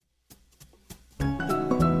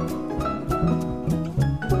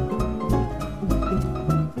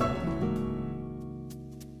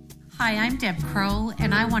Hi, I'm Deb Crow,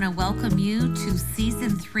 and I want to welcome you to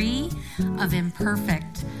Season 3 of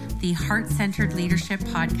Imperfect, the Heart-Centered Leadership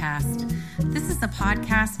Podcast. This is a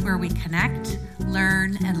podcast where we connect,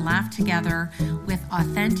 learn, and laugh together with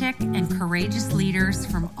authentic and courageous leaders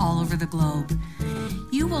from all over the globe.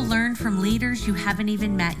 You will learn from leaders you haven't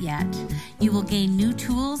even met yet. You will gain new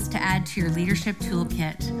tools to add to your leadership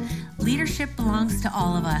toolkit. Leadership belongs to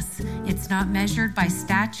all of us. It's not measured by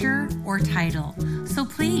stature or title. So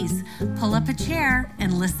please pull up a chair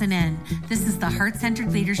and listen in. This is the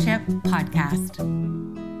Heart-Centered Leadership Podcast.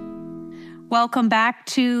 Welcome back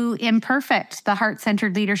to Imperfect, the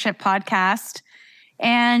Heart-Centered Leadership Podcast.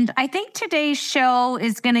 And I think today's show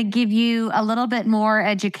is going to give you a little bit more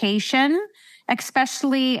education,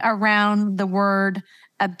 especially around the word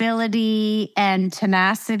ability and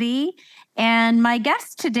tenacity. And my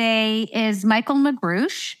guest today is Michaell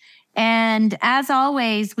Magrutsche. And as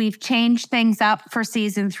always, we've changed things up for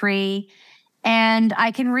Season 3. And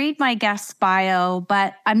I can read my guest's bio,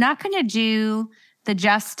 but I'm not going to do the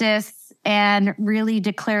justice and really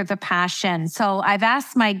declare the passion. So I've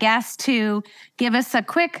asked my guest to give us a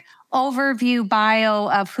quick overview bio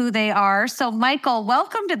of who they are. So Michaell,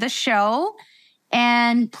 welcome to the show.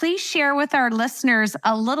 And please share with our listeners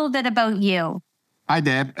a little bit about you. Hi,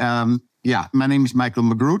 Deb. My name is Michaell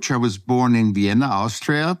Magrutsche. I was born in Vienna,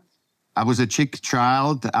 Austria. I was a chick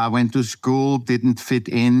child. I went to school, didn't fit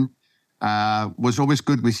in, was always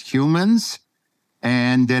good with humans.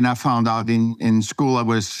 And then I found out in school I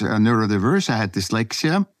was neurodiverse. I had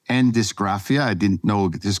dyslexia and dysgraphia. I didn't know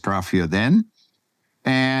dysgraphia then.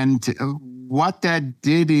 And what that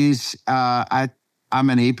did is I'm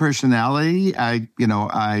an A personality. I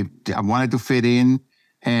wanted to fit in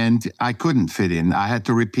and I couldn't fit in. I had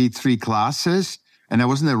to repeat 3 classes and I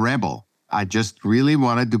wasn't a rebel. I just really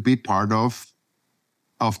wanted to be part of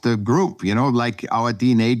the group, like our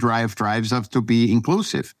DNA drives us to be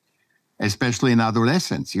inclusive, especially in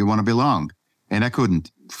adolescence. You want to belong. And I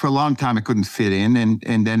couldn't. For a long time, I couldn't fit in.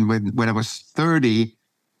 And then when I was 30,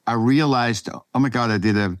 I realized, oh my God, I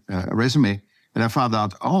did a resume. And I found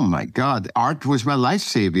out, oh my God, art was my life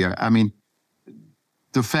savior. I mean,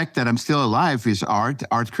 the fact that I'm still alive is art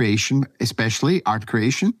creation, especially art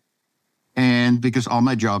creation. And because all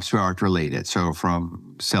my jobs were art related. So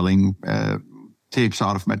from selling tapes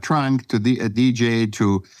out of my trunk to a DJ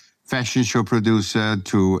to fashion show producer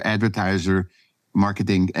to advertiser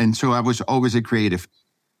marketing. And so I was always a creative.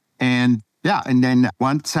 And then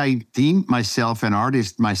once I deemed myself an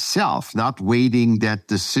artist myself, not waiting that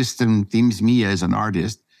the system deems me as an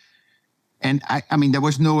artist. And I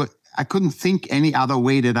couldn't think any other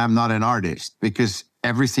way that I'm not an artist because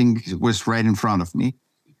everything was right in front of me.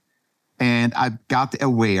 And I got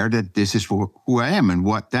aware that this is who I am and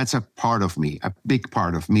that's a part of me, a big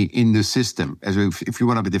part of me in the system. As if you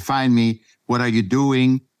want to define me, what are you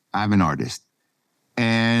doing? I'm an artist.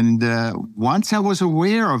 And once I was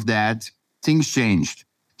aware of that, things changed.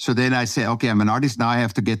 So then I said, okay, I'm an artist. Now I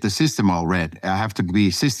have to get the system all read. I have to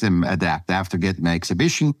be system adapt. I have to get my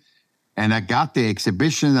exhibition. And I got the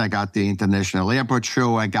exhibition. I got the International Airport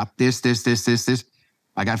Show. I got this.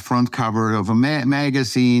 I got front cover of a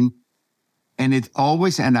magazine. And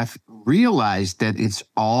I've realized that it's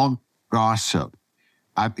all gossip.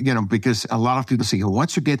 Because a lot of people say,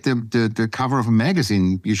 once you get the cover of a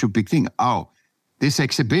magazine, you should be thinking, oh, this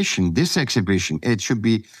exhibition, it should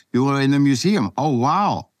be, you are in a museum. Oh,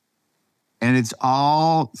 wow. And it's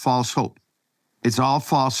all false hope. It's all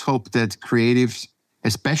false hope that creatives,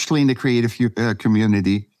 especially in the creative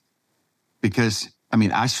community, because,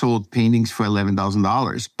 I sold paintings for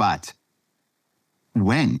 $11,000, but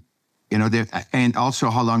when? And also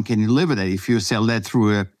how long can you live with it? If you sell that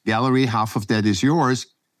through a gallery, half of that is yours.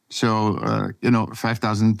 So,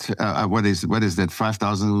 $5,000, what is that?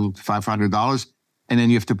 $5,500. And then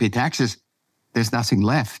you have to pay taxes. There's nothing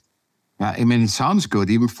left. It sounds good.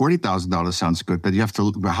 Even $40,000 sounds good, but you have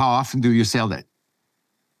to, how often do you sell that?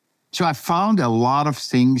 So I found a lot of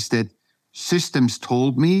things that systems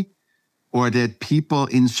told me or that people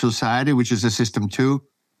in society, which is a system too,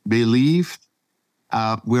 believed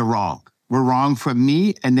we're wrong. We're wrong for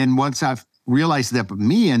me. And then once I've realized that for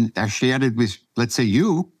me and I shared it with, let's say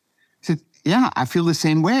you, I said, yeah, I feel the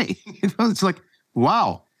same way. It's like,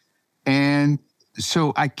 wow. And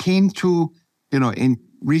so I came to,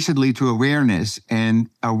 recently to awareness when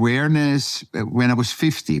I was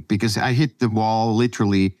 50, because I hit the wall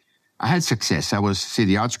literally. I had success. I was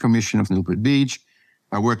City Arts Commission of Newport Beach.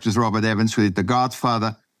 I worked with Robert Evans, who did The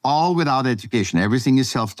Godfather, all without education. Everything is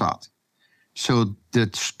self-taught. So the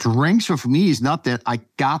strength of me is not that I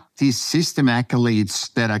got these system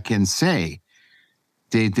accolades that I can say.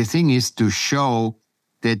 The thing is to show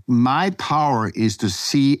that my power is to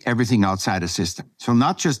see everything outside a system. So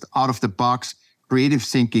not just out of the box, creative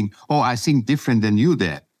thinking, oh, I think different than you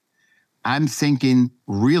did. I'm thinking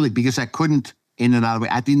really, because I couldn't in another way.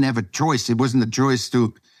 I didn't have a choice. It wasn't a choice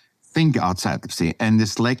to think outside the thing. And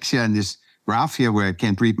dyslexia and this graphia where I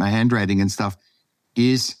can't read my handwriting and stuff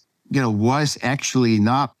is, was actually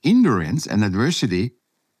not ignorance and adversity.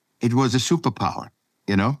 It was a superpower,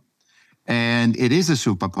 and it is a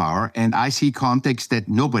superpower. And I see context that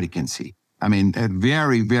nobody can see. I mean,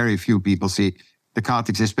 very, very few people see the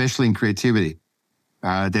context, especially in creativity,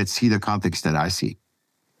 that see the context that I see.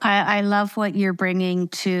 I love what you're bringing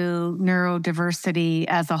to neurodiversity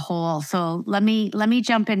as a whole. So let me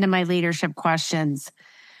jump into my leadership questions.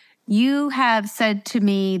 You have said to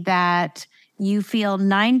me that you feel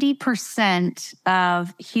 90%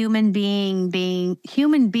 of human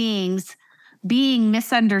beings being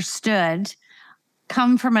misunderstood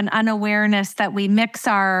come from an unawareness that we mix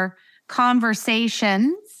our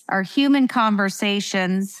conversations, our human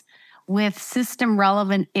conversations, with system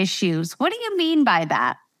relevant issues. What do you mean by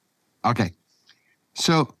that? Okay.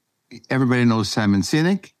 So everybody knows Simon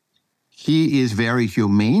Sinek. He is very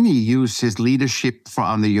humane. He uses leadership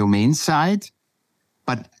on the humane side.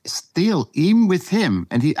 But still, even with him,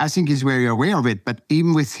 and I think he's very aware of it, but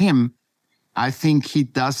even with him, I think he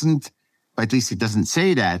doesn't, or at least he doesn't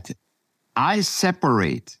say that. I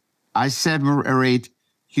separate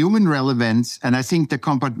human relevance, and I think the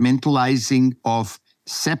compartmentalizing of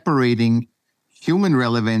separating human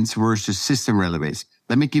relevance versus system relevance.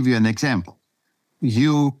 Let me give you an example.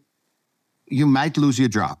 You might lose your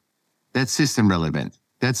job. That's system relevant.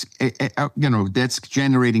 That's, that's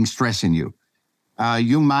generating stress in you.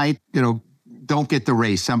 You might, don't get the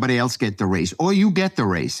raise. Somebody else get the raise. Or you get the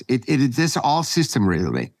raise. It's all system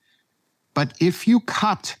relevant. But if you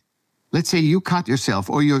let's say you cut yourself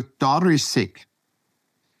or your daughter is sick.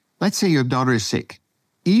 Let's say your daughter is sick.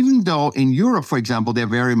 Even though in Europe, for example, they're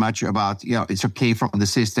very much about, it's okay from the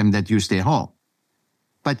system that you stay home.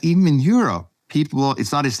 But even in Europe,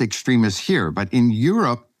 it's not as extreme as here, but in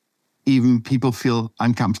Europe, even people feel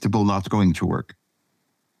uncomfortable not going to work.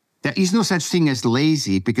 There is no such thing as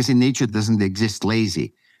lazy because in nature it doesn't exist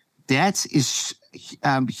lazy. That is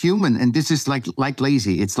human, and this is like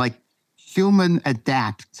lazy. It's like human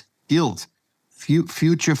adapt, guilt,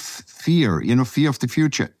 future fear, fear of the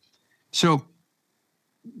future. So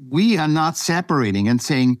we are not separating and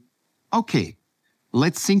saying, okay,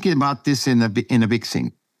 let's think about this in a big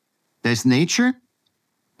thing. There's nature,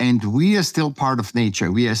 and we are still part of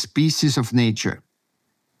nature. We are species of nature.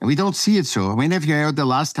 And we don't see it so. When have you heard the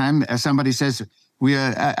last time somebody says we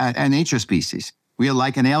are a nature species? We are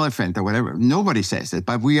like an elephant or whatever. Nobody says it,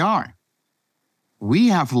 but we are. We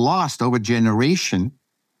have lost over generation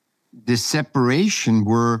this separation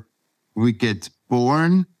where we get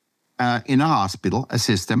born in a hospital, a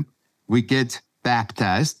system. We get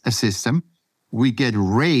baptized, a system. We get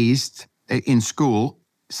raised in school,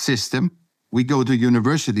 system. We go to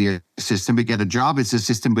university, a system. We get a job, it's a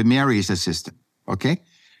system. We marry, it's a system. Okay?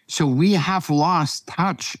 So we have lost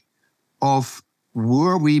touch of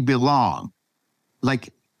where we belong.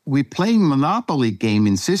 Like we playing Monopoly game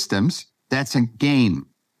in systems, that's a game.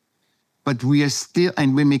 But we are still,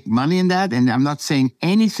 and we make money in that. And I'm not saying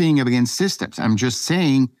anything against systems. I'm just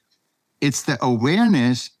saying it's the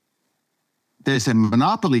awareness. There's a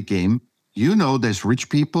Monopoly game. There's rich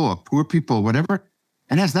people or poor people, or whatever.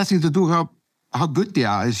 And it has nothing to do with how good they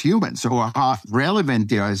are as humans or how relevant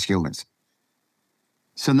they are as humans.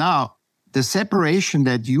 So now the separation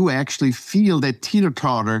that you actually feel, that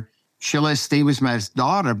teeter-totter, shall I stay with my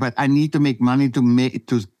daughter, but I need to make money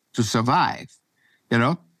to survive,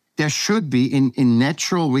 There should be in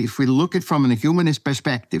natural, if we look at it from a humanist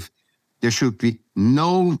perspective, there should be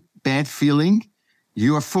no bad feeling.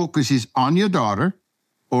 Your focus is on your daughter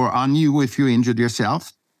or on you if you injured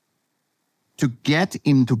yourself to get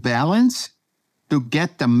into balance, to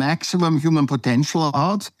get the maximum human potential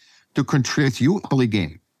out, to contribute you to the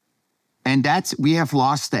game. And we have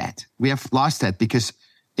lost that. We have lost that because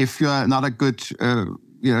if you're not a good,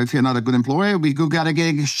 if you're not a good employer, we got to get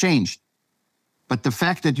exchanged. But the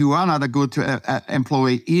fact that you are not a good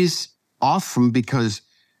employee is often because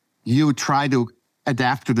you try to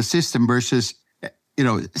adapt to the system versus,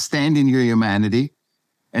 stand in your humanity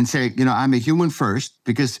and say, I'm a human first,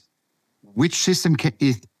 because which system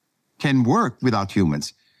can work without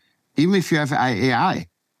humans? Even if you have AI,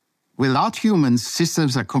 without humans,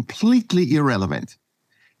 systems are completely irrelevant.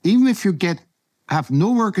 Even if you have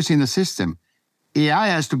no workers in the system, AI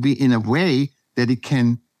has to be in a way that it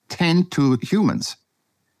can tend to humans.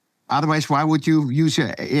 Otherwise, why would you use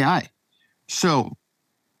your AI? So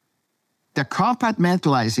the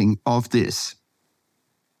compartmentalizing of this,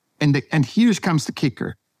 and here comes the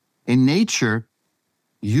kicker. In nature,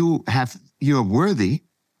 you're worthy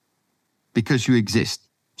because you exist.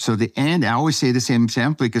 So the ant, I always say the same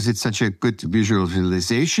example because it's such a good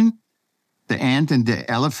visualization. The ant and the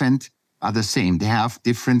elephant are the same. They have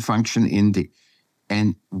different function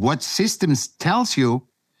and what systems tells you,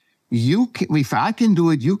 if I can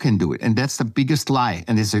do it, you can do it. And that's the biggest lie.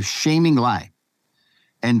 And it's a shaming lie.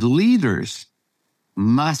 And leaders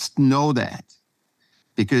must know that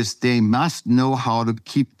because they must know how to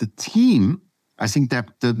keep the team. I think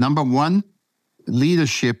that the number one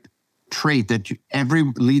leadership trait that every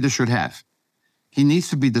leader should have, he needs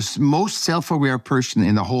to be the most self-aware person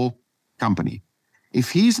in the whole company.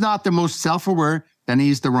 If he's not the most self-aware, then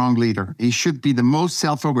he's the wrong leader. He should be the most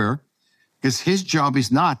self-aware because his job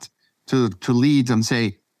is not to lead and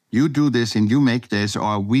say, you do this and you make this,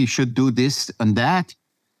 or we should do this and that.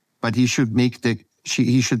 But he should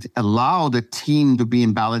he should allow the team to be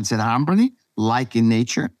in balance and harmony, like in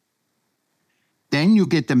nature. Then you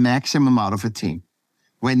get the maximum out of a team.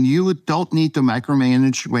 When you don't need to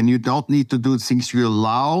micromanage, when you don't need to do things you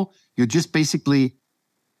allow, you're just basically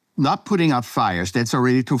not putting out fires. That's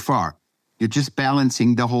already too far. You're just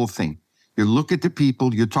balancing the whole thing. You look at the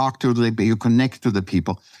people, you talk to them, you connect to the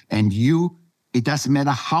people, and it doesn't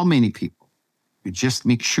matter how many people. You just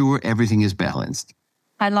make sure everything is balanced.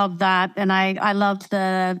 I love that. And I love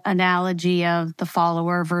the analogy of the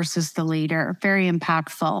follower versus the leader. Very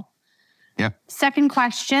impactful. Yeah. Second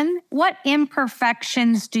question, what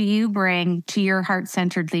imperfections do you bring to your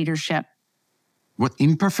heart-centered leadership? What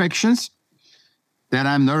imperfections? That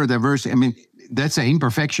I'm neurodiverse. I mean, that's an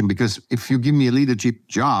imperfection because if you give me a leadership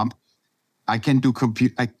job, I can do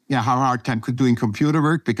have a hard time doing computer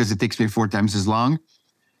work because it takes me 4 times as long.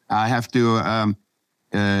 I have to,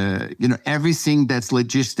 everything that's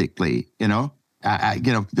logistically,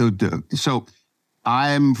 so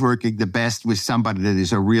I'm working the best with somebody that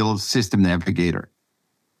is a real system navigator.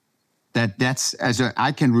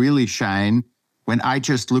 I can really shine when I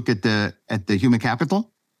just look at the human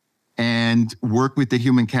capital and work with the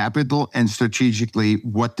human capital and strategically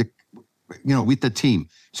with the team.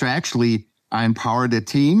 So actually, I empower the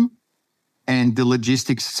team and the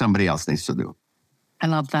logistics somebody else needs to do. I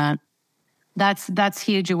love that. That's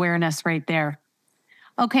huge awareness right there.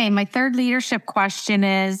 Okay, my third leadership question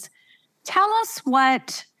is, tell us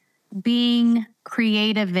what being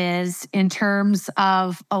creative is in terms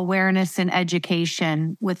of awareness and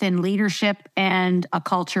education within leadership and a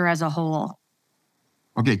culture as a whole.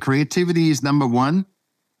 Okay, creativity is number one.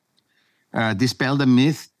 Dispel the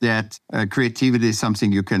myth that creativity is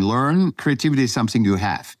something you can learn. Creativity is something you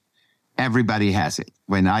have. Everybody has it.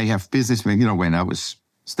 When I have business, when I was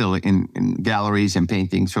still in galleries and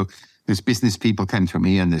painting, so there's business people come to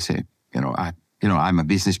me and they say, I'm a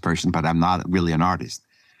business person, but I'm not really an artist.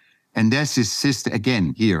 And this is system,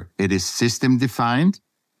 again, here, it is system defined.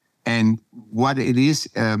 And what it is,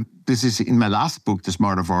 this is in my last book, The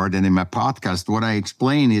Smart of Art, and in my podcast, what I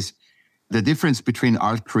explain is the difference between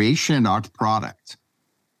art creation and art product.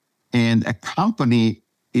 And a company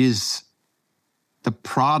is the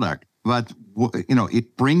product, but,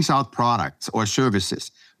 it brings out products or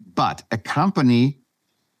services. But a company's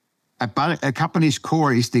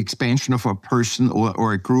core is the expansion of a person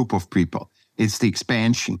or a group of people. It's the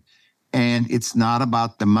expansion. And it's not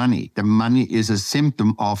about the money. The money is a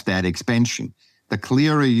symptom of that expansion. The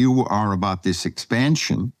clearer you are about this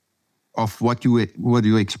expansion of what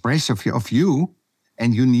you express of you,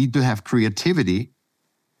 and you need to have creativity,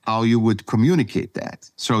 how you would communicate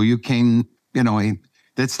that. So you can,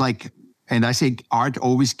 that's like, and I say art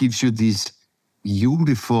always gives you these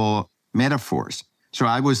beautiful metaphors. So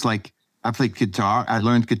I played guitar. I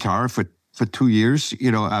learned guitar for 2 years,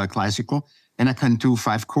 classical, and I can do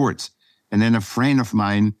 5 chords. And then a friend of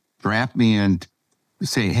mine grabbed me and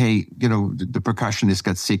say, hey, the percussionist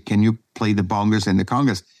got sick. Can you play the bongos and the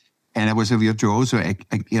congas? And I was a virtuoso.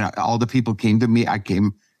 All the people came to me. I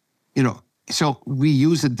came, so we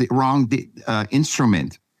used the wrong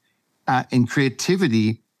instrument. And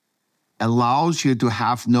creativity allows you to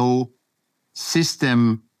have no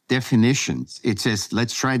system definitions. It says,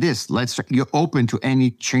 let's try this. You're open to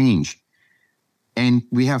any change. And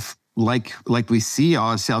we have, like we see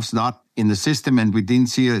ourselves not in the system and we didn't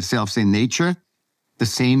see ourselves in nature, the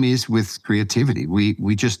same is with creativity.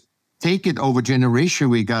 We just take it over generation.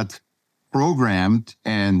 We got programmed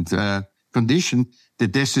and conditioned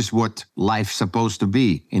that this is what life's supposed to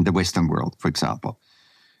be in the Western world, for example.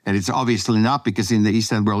 And it's obviously not, because in the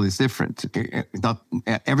Eastern world it's different. Not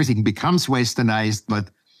everything becomes westernized, but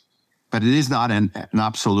it is not an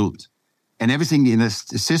absolute. And everything in a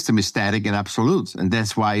system is static and absolute. And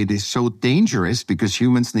that's why it is so dangerous, because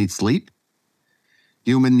humans need sleep.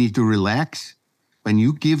 Humans need to relax. When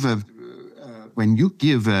you give a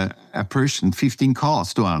person 15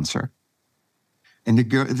 calls to answer, and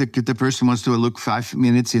the person wants to look 5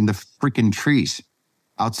 minutes in the freaking trees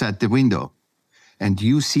outside the window, and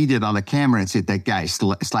you see that on the camera and say, that guy's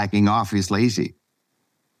slacking off, he's lazy.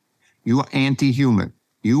 You are anti-human.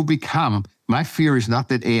 You become, my fear is not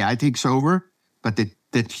that AI takes over, but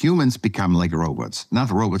that humans become like robots,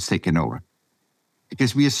 not robots taking over.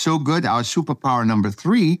 Because we are so good, our superpower number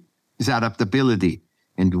 3 is adaptability,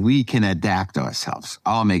 and we can adapt ourselves.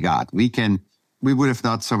 Oh my God, we would have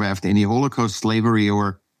not survived any Holocaust, slavery,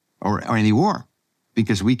 or any war,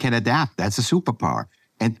 because we can adapt. That's a superpower.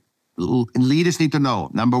 And leaders need to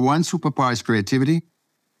know, number 1 superpower is creativity,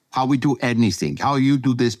 how we do anything, how you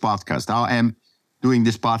do this podcast, how I'm doing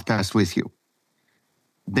this podcast with you.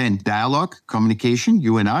 Then dialogue, communication,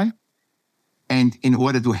 you and I. And in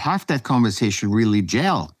order to have that conversation really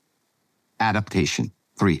gel, adaptation,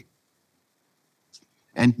 3.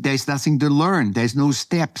 And there's nothing to learn. There's no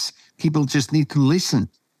steps. People just need to listen.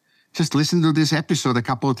 Just listen to this episode a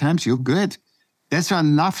couple of times. You're good. There's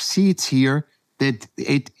enough seeds here that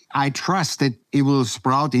I trust that it will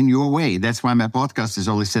sprout in your way. That's why my podcast is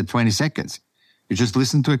only said 20 seconds. You just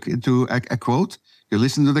listen to a quote, you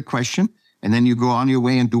listen to the question, and then you go on your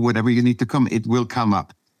way and do whatever you need to come. It will come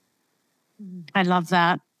up. I love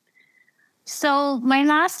that. So my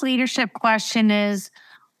last leadership question is,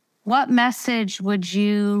 what message would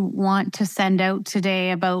you want to send out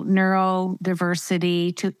today about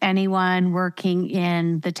neurodiversity to anyone working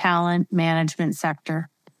in the talent management sector?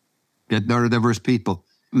 Get neurodiverse people,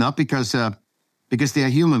 not because they are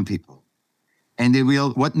human people. And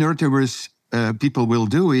what neurodiverse people will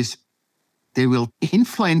do is they will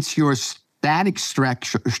influence your static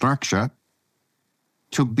structure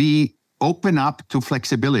to be open up to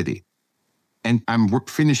flexibility. And I'm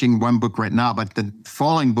finishing one book right now, but the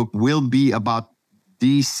following book will be about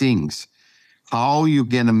these things. How you're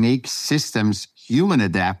going to make systems human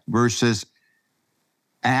adapt versus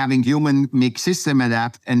having human make system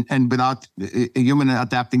adapt and without a human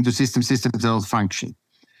adapting to systems don't function.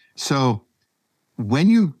 So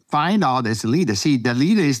when you find out as a leader, see, the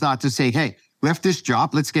leader is not to say, hey, we have this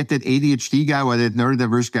job, let's get that ADHD guy or that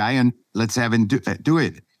neurodiverse guy and let's have him do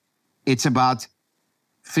it. It's about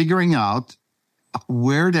figuring out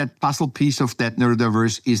where that puzzle piece of that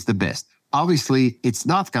neurodiverse is the best. Obviously, it's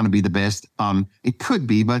not going to be the best. It could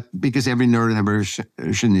be, but because every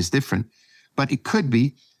neurodiversion is different. But it could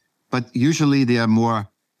be. But usually they are more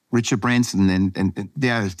Richard Branson and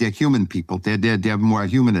they're human people. They're more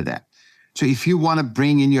human at that. So if you want to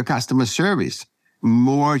bring in your customer service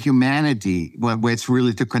more humanity, where it's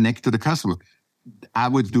really to connect to the customer, I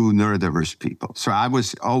would do neurodiverse people. So I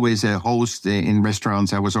was always a host in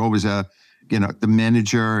restaurants. I was always the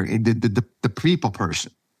manager, the people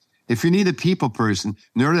person. If you need a people person,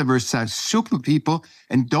 neurodiverse are super people,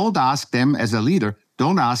 and don't ask them as a leader,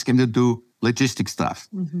 don't ask them to do logistic stuff,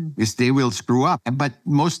 because they will screw up. But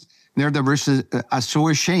most neurodiverse are so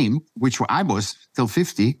ashamed, which I was till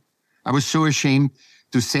 50. I was so ashamed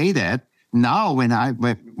to say that. Now,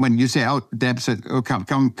 when you say, "Oh, Deb said, oh,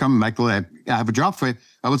 come, Michaell, I have a job for you,"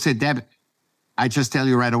 I would say, "Deb, I just tell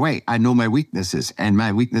you right away, I know my weaknesses, and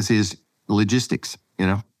my weakness is logistics."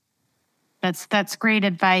 That's great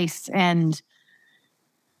advice, and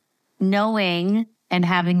knowing and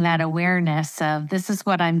having that awareness of this is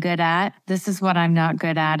what I'm good at, this is what I'm not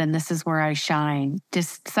good at, and this is where I shine.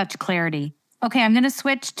 Just such clarity. Okay, I'm going to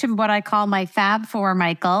switch to what I call my Fab Four,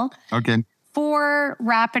 Michaell. Okay. 4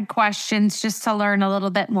 rapid questions just to learn a little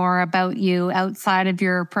bit more about you outside of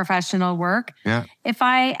your professional work. Yeah. If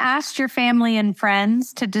I asked your family and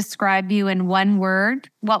friends to describe you in one word,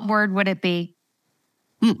 what word would it be?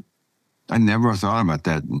 I never thought about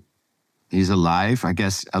that. He's alive, I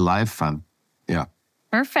guess. Alive, fun. Yeah.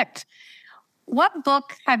 Perfect. What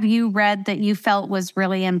book have you read that you felt was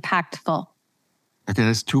really impactful? Okay,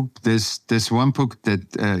 there's 2. There's one book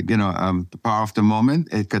that, The Power of the Moment,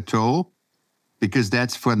 Eckhart Tolle, because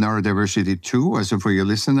that's for neurodiversity too, also for your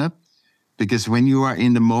listener. Because when you are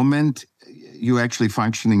in the moment, you're actually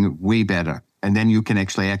functioning way better. And then you can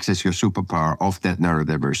actually access your superpower of that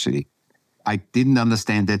neurodiversity. I didn't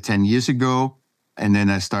understand that 10 years ago. And then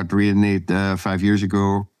I started reading it 5 years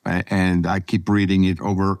ago. And I keep reading it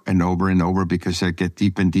over and over and over because I get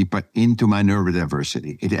deeper and deeper into my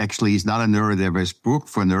neurodiversity. It actually is not a neurodiverse book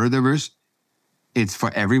for neurodiverse. It's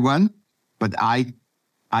for everyone. But I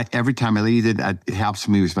every time I read it, it helps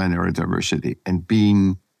me with my neurodiversity and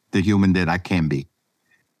being the human that I can be.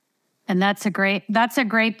 And that's a great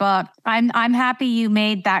book. I'm happy you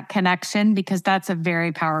made that connection because that's a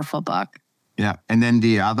very powerful book. Yeah. And then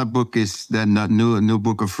the other book is the new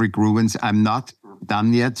book of Rick Rubin's. I'm not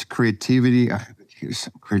done yet. Creativity,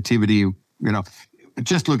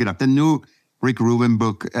 just look it up. The new Rick Rubin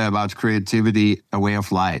book about creativity, a way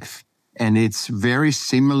of life. And it's very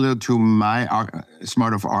similar to my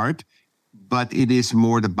Smart of Art, but it is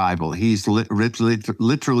more the Bible. He's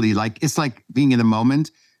literally like, it's like being in the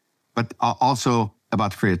moment, but also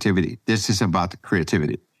about creativity. This is about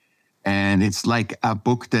creativity. And it's like a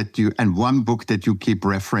book one book that you keep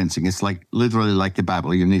referencing. It's like literally like the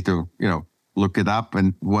Bible. You need to, look it up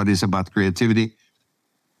and what is about creativity.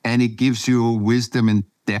 And it gives you wisdom and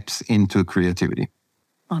depth into creativity.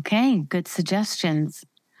 Okay, good suggestions.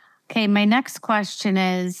 Okay, my next question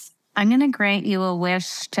is, I'm going to grant you a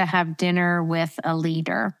wish to have dinner with a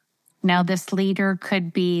leader. Now, this leader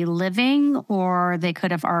could be living or they could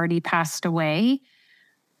have already passed away.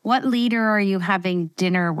 What leader are you having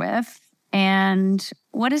dinner with? And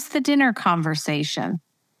what is the dinner conversation?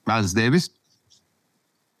 Miles Davis,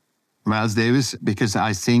 because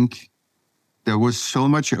I think there was so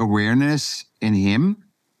much awareness in him.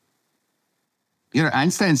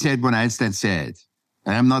 Einstein said what Einstein said,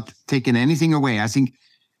 and I'm not taking anything away. I think,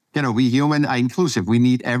 we human are inclusive. We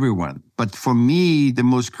need everyone. But for me, the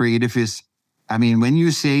most creative is, when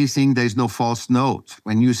you say things, there's no false note.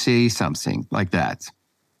 When you say something like that,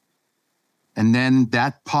 and then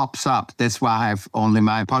that pops up. That's why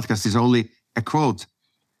my podcast is only a quote.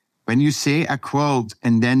 When you say a quote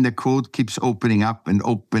and then the quote keeps opening up and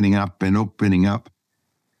opening up and opening up,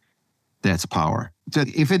 that's power. So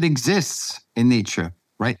if it exists in nature,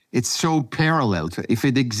 right? It's so parallel to, if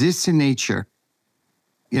it exists in nature,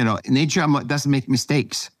 nature doesn't make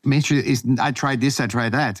mistakes. Nature is, I tried this, I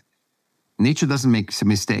tried that. Nature doesn't make some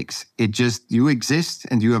mistakes. It just, you exist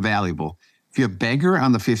and you are valuable. If you're a beggar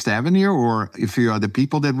on the Fifth Avenue, or if you are the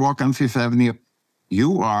people that walk on Fifth Avenue,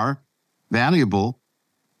 you are valuable.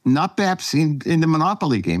 Not perhaps in the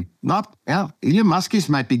Monopoly game. Elon Musk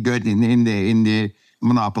might be good in the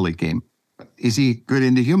Monopoly game. Is he good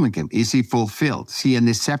in the human game? Is he fulfilled? See, in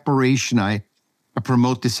the separation, I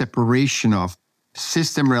promote the separation of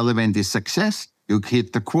system relevant is success. You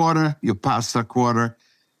hit the quarter, you pass the quarter,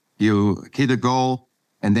 you hit a goal,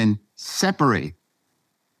 and then separate.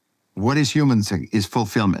 What is human thing? Is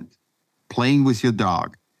fulfillment. Playing with your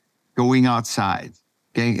dog, going outside,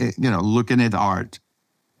 looking at art.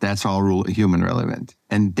 That's all human relevant.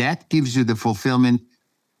 And that gives you the fulfillment.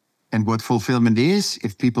 And what fulfillment is,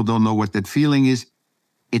 if people don't know what that feeling is,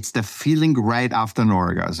 it's the feeling right after an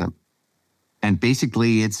orgasm. And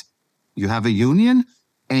basically it's, you have a union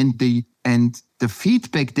and the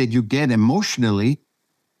feedback that you get emotionally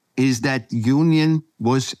is that union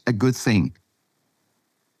was a good thing.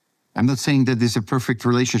 I'm not saying that it's a perfect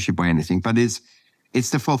relationship or anything, but it's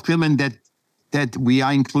the fulfillment that we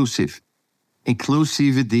are inclusive.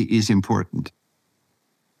 Inclusivity is important.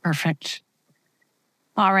 Perfect.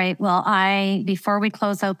 All right. Well, before we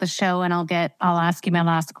close out the show and I'll ask you my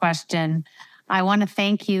last question, I want to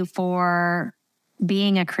thank you for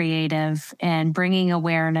being a creative and bringing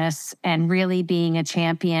awareness and really being a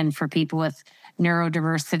champion for people with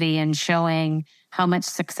neurodiversity and showing how much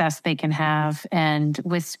success they can have, and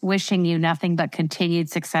wishing you nothing but continued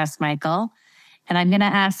success, Michaell. And I'm going to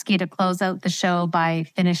ask you to close out the show by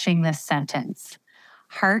finishing this sentence.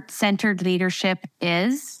 Heart-centered leadership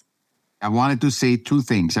is? I wanted to say two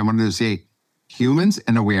things. I wanted to say humans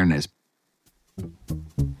and awareness.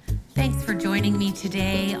 Thanks for joining me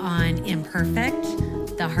today on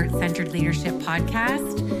Imperfect, the Heart-Centered Leadership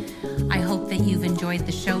Podcast. I hope that you've enjoyed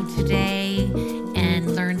the show today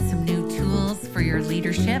and learned some new tools for your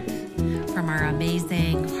leadership from our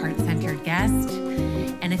amazing heart-centered guest.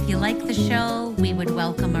 And if you like the show, we would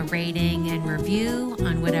welcome a rating and review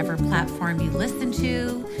on whatever platform you listen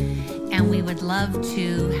to. And we would love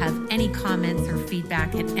to have any comments or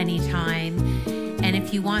feedback at any time. And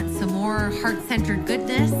if you want some more heart-centered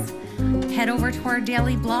goodness, head over to our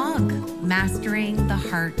daily blog,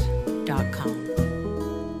 masteringtheheart.com.